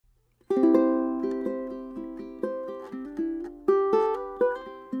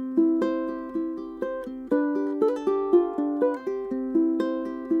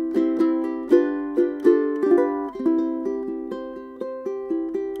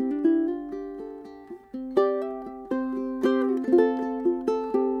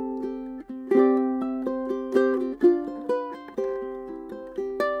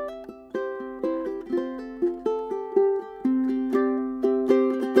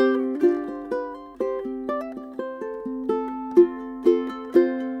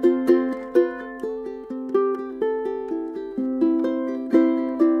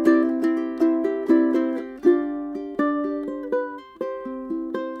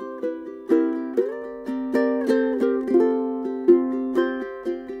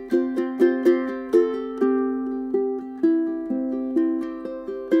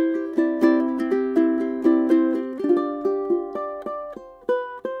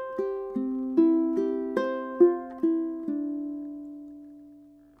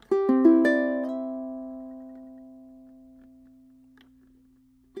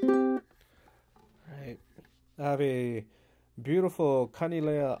Beautiful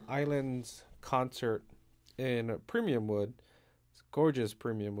Kanile'a Islands concert in premium wood. It's gorgeous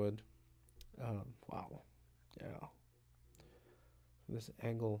premium wood. Wow. Yeah. This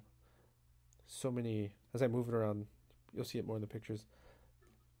angle, so many, as I move it around, you'll see it more in the pictures.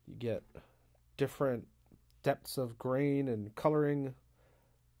 You get different depths of grain and coloring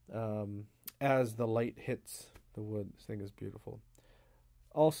as the light hits the wood. This thing is beautiful.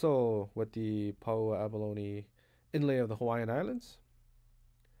 Also, with the Paua Abalone inlay of the Hawaiian Islands,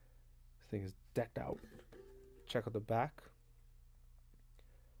 this thing is decked out. Check out the back.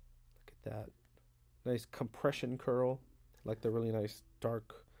 Look at that. Nice compression curl. Like the really nice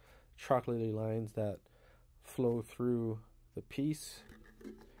dark chocolatey lines that flow through the piece.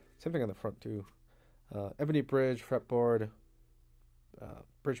 Same thing on the front too. Ebony bridge, fretboard,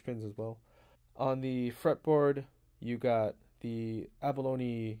 bridge pins as well. On the fretboard, you got the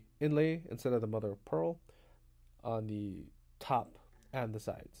abalone inlay instead of the mother of pearl on the top and the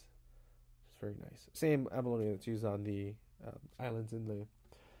sides. It's very nice. Same abalone that's used on the islands inlay.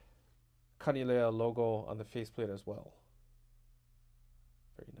 Kanile'a logo on the faceplate as well.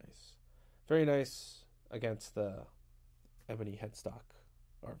 Very nice. Very nice against the ebony headstock.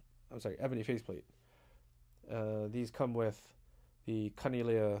 Or, I'm sorry, ebony faceplate. These come with the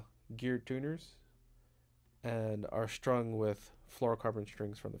Kanile'a gear tuners and are strung with fluorocarbon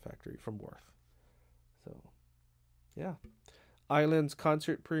strings from the factory, from Worth. So, yeah. Islands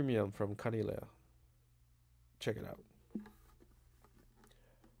Concert Premium from Kanile'a. Check it out.